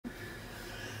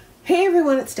Hey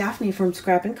everyone, it's Daphne from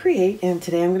Scrap and Create, and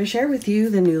today I'm going to share with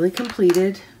you the newly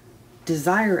completed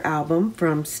Desire album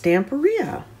from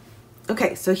Stamperia.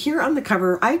 Okay, so here on the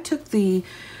cover, I took the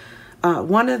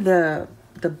one of the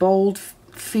bold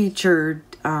featured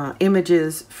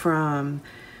images from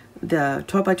the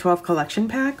 12x12 collection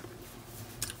pack,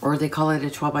 or they call it a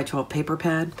 12x12 paper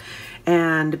pad.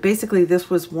 And basically this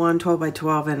was one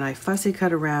 12x12, and I fussy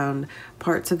cut around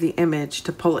parts of the image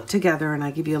to pull it together, and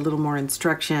I give you a little more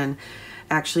instruction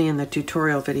actually in the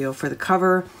tutorial video for the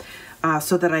cover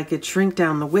so that I could shrink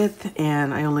down the width,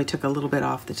 and I only took a little bit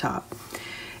off the top.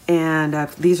 And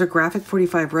these are graphic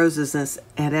 45 roses,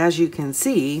 and as you can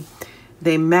see,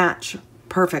 they match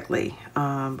perfectly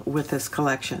with this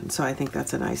collection. So I think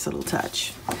that's a nice little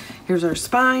touch. Here's our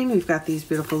spine. We've got these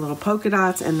beautiful little polka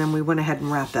dots, and then we went ahead and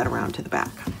wrapped that around to the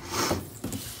back.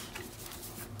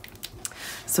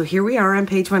 So here we are on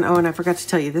page 1. Oh, and I forgot to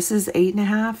tell you, this is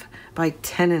 8.5 by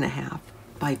 10.5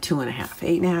 by 2.5.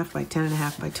 8.5 by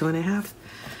 10.5 by 2.5.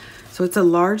 So it's a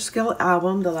large scale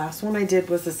album. The last one I did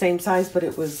was the same size, but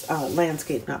it was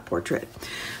landscape, not portrait.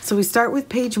 So we start with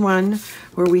page 1,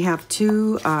 where we have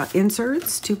two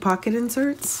inserts, two pocket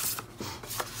inserts.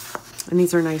 And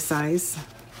these are nice size.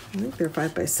 I think they're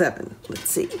 5 by 7. Let's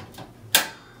see.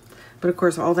 But of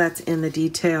course, all that's in the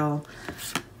detail.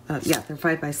 Yeah, they're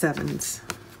 5 by 7s.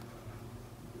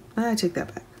 I take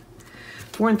that back.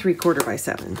 4 3/4 by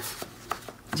 7.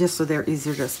 Just so they're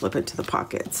easier to slip into the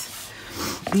pockets.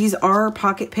 These are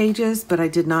pocket pages, but I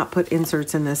did not put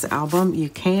inserts in this album. You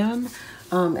can.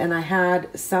 And I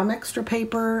had some extra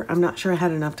paper. I'm not sure I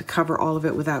had enough to cover all of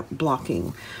it without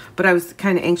blocking. But I was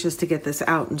kind of anxious to get this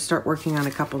out and start working on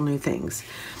a couple new things.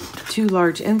 Two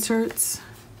large inserts,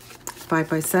 5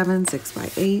 by 7, 6 by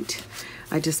 8.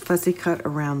 I just fussy cut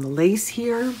around the lace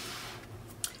here.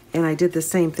 And I did the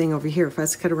same thing over here,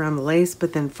 fussy cut around the lace,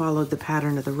 but then followed the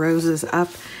pattern of the roses up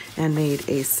and made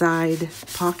a side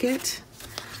pocket.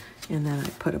 And then I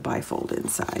put a bifold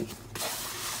inside.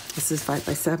 This is 5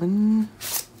 by 7.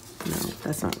 No,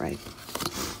 that's not right.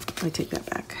 I take that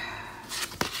back.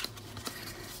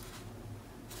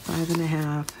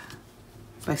 5.5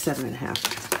 by 7.5.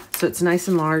 So it's nice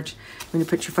and large. When you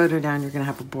put your photo down, you're going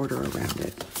to have a border around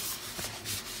it.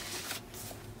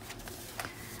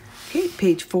 Okay,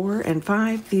 page 4 and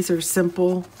 5. These are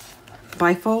simple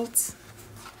bifolds.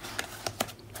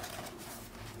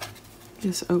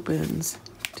 This opens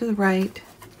to the right,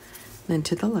 then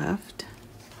to the left.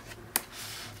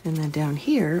 And then down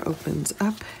here opens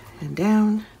up and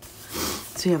down.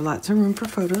 So you have lots of room for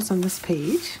photos on this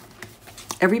page.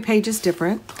 Every page is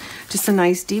different. Just a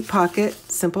nice deep pocket,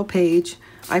 simple page.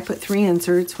 I put 3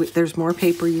 inserts. There's more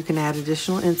paper. You can add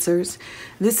additional inserts.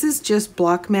 This is just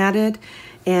block matted,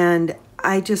 and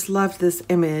I just loved this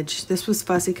image. This was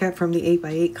fussy cut from the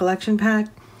 8x8 collection pack.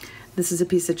 This is a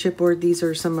piece of chipboard. These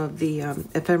are some of the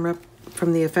ephemera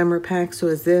from the ephemera pack. So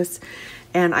is this.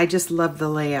 And I just love the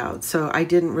layout. So I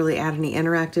didn't really add any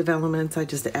interactive elements. I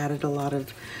just added a lot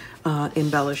of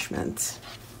embellishments.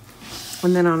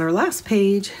 And then on our last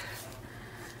page,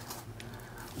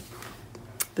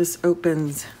 this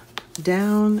opens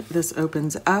down, this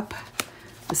opens up,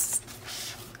 this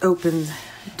opens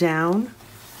down,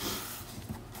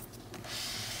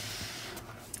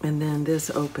 and then this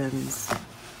opens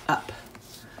up.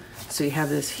 So you have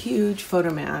this huge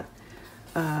photo mat,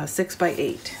 6 by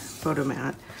 8. Photo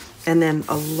mat, and then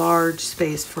a large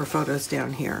space for photos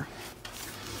down here.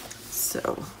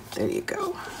 So there you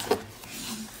go.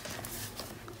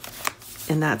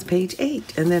 And that's page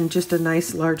 8. And then just a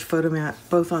nice large photo mat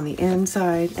both on the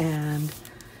inside and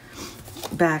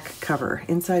back cover,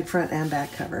 inside, front, and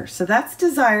back cover. So that's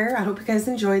Desire. I hope you guys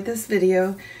enjoyed this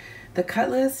video. The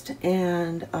cut list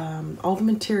and all the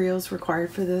materials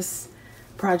required for this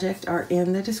project are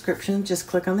in the description. Just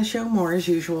click on the show more as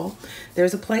usual.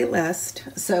 There's a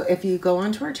playlist, so if you go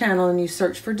onto our channel and you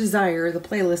search for Desire, the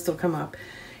playlist will come up,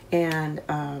 and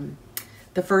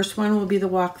the first one will be the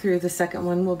walkthrough, the second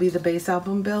one will be the base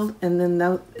album build, and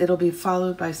then it'll be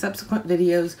followed by subsequent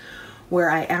videos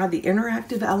where I add the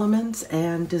interactive elements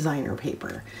and designer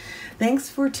paper. Thanks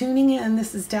for tuning in.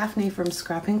 This is Daphne from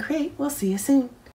Scrap and Create. We'll see you soon.